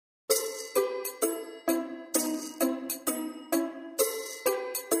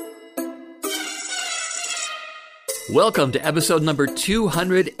Welcome to episode number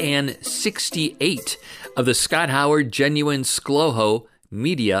 268 of the Scott Howard Genuine ScLoHo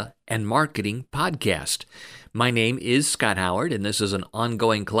Media and Marketing Podcast. My name is Scott Howard, and this is an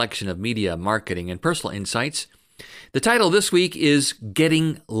ongoing collection of media, marketing, and personal insights. The title this week is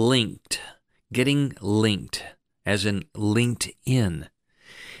Getting Linked. Getting Linked, as in LinkedIn.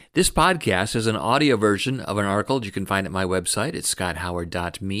 This podcast is an audio version of an article you can find at my website at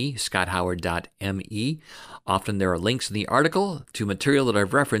scotthoward.me, scotthoward.me. Often there are links in the article to material that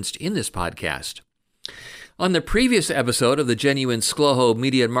I've referenced in this podcast. On the previous episode of the Genuine ScLoHo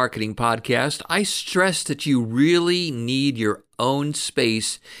Media and Marketing Podcast, I stressed that you really need your own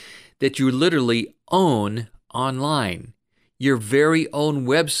space that you literally own online. Your very own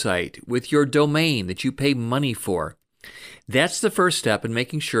website with your domain that you pay money for. That's the first step in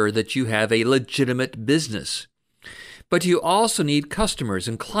making sure that you have a legitimate business. But you also need customers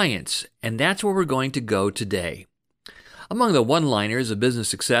and clients, and that's where we're going to go today. Among the one-liners of business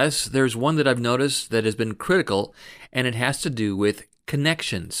success, there's one that I've noticed that has been critical, and it has to do with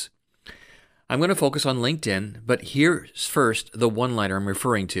connections. I'm going to focus on LinkedIn, but here's first the one-liner I'm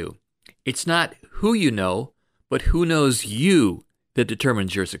referring to. It's not who you know, but who knows you that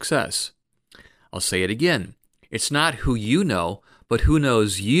determines your success. I'll say it again. It's not who you know, but who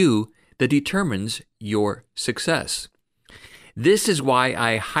knows you that determines your success. This is why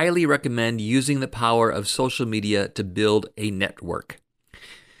I highly recommend using the power of social media to build a network.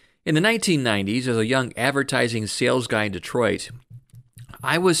 In the 1990s, as a young advertising sales guy in Detroit,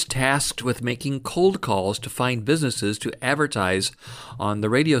 I was tasked with making cold calls to find businesses to advertise on the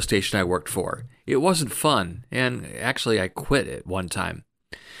radio station I worked for. It wasn't fun, and actually I quit at one time.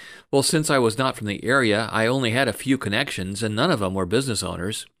 Well, since I was not from the area, I only had a few connections, and none of them were business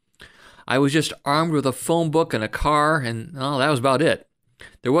owners. I was just armed with a phone book and a car, and that was about it.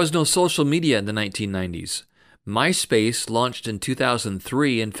 There was no social media in the 1990s. MySpace launched in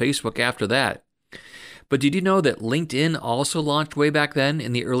 2003 and Facebook after that. But did you know that LinkedIn also launched way back then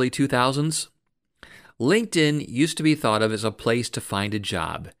in the early 2000s? LinkedIn used to be thought of as a place to find a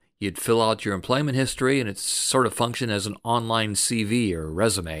job. You'd fill out your employment history, and it sort of functioned as an online CV or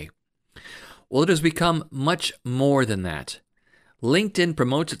resume. Well, it has become much more than that. LinkedIn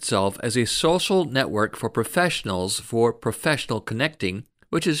promotes itself as a social network for professionals for professional connecting,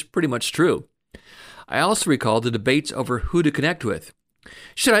 which is pretty much true. I also recall the debates over who to connect with.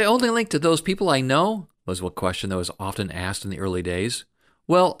 Should I only link to those people I know? Was a question that was often asked in the early days.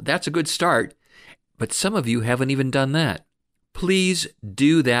 Well, that's a good start, but some of you haven't even done that. Please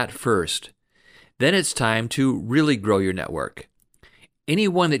do that first. Then it's time to really grow your network.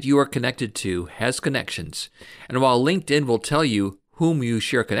 Anyone that you are connected to has connections, and while LinkedIn will tell you whom you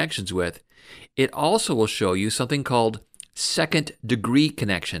share connections with, it also will show you something called second-degree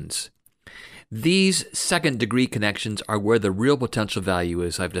connections. These second-degree connections are where the real potential value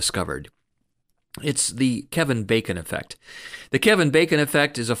is, I've discovered. It's the Kevin Bacon effect. The Kevin Bacon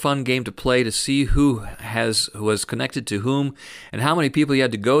effect is a fun game to play to see who was connected to whom and how many people you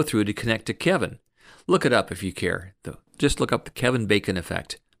had to go through to connect to Kevin. Look it up if you care. Just look up the Kevin Bacon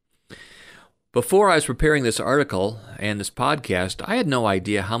effect. Before I was preparing this article and this podcast, I had no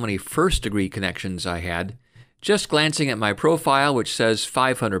idea how many first-degree connections I had. Just glancing at my profile, which says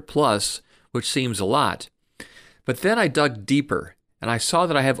 500 plus, which seems a lot. But then I dug deeper, and I saw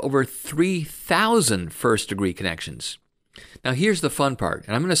that I have over 3,000 first-degree connections. Now here's the fun part,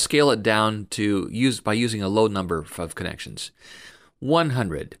 and I'm going to scale it down by using a low number of connections.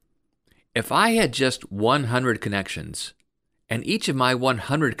 100. If I had just 100 connections, and each of my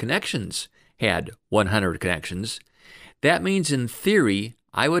 100 connections had 100 connections, that means in theory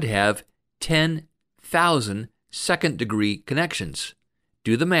I would have 10,000 second-degree connections.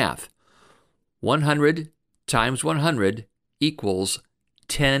 Do the math. 100 times 100 equals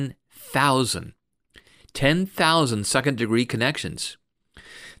 10,000. 10,000 second-degree connections.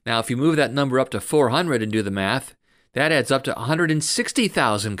 Now, if you move that number up to 400 and do the math, that adds up to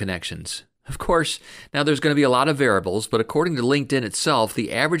 160,000 connections. Of course, now there's going to be a lot of variables, but according to LinkedIn itself,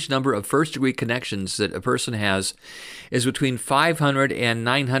 the average number of first-degree connections that a person has is between 500 and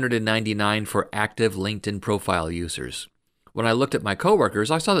 999 for active LinkedIn profile users. When I looked at my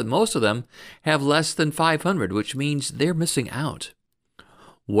coworkers, I saw that most of them have less than 500, which means they're missing out.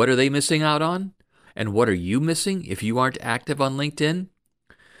 What are they missing out on? And what are you missing if you aren't active on LinkedIn?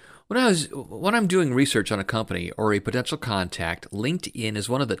 When I'm doing research on a company or a potential contact, LinkedIn is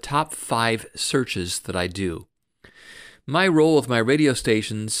one of the top 5 searches that I do. My role with my radio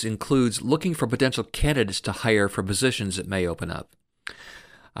stations includes looking for potential candidates to hire for positions that may open up.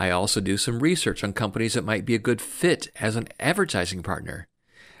 I also do some research on companies that might be a good fit as an advertising partner.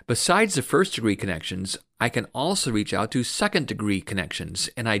 Besides the first-degree connections, I can also reach out to second-degree connections,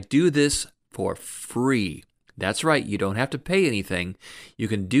 and I do this for free. That's right, you don't have to pay anything. You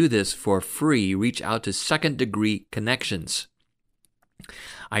can do this for free. Reach out to second-degree connections.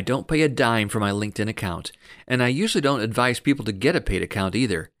 I don't pay a dime for my LinkedIn account, and I usually don't advise people to get a paid account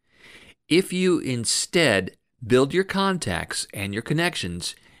either. If you instead build your contacts and your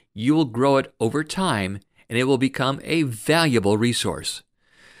connections, you will grow it over time, and it will become a valuable resource.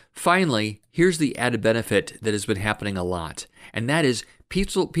 Finally, here's the added benefit that has been happening a lot, and that is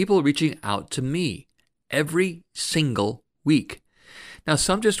people reaching out to me every single week. Now,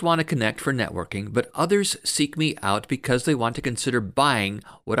 some just want to connect for networking, but others seek me out because they want to consider buying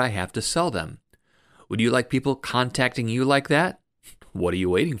what I have to sell them. Would you like people contacting you like that? What are you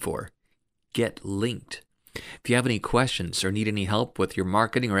waiting for? Get linked. If you have any questions or need any help with your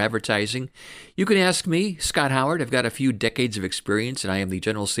marketing or advertising, you can ask me, Scott Howard. I've got a few decades of experience, and I am the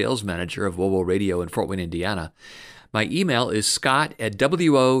general sales manager of WOWO Radio in Fort Wayne, Indiana. My email is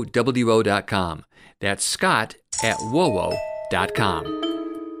scott@wowo.com. That's scott@wowo.com.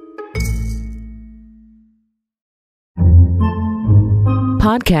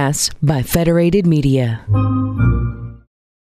 Podcasts by Federated Media.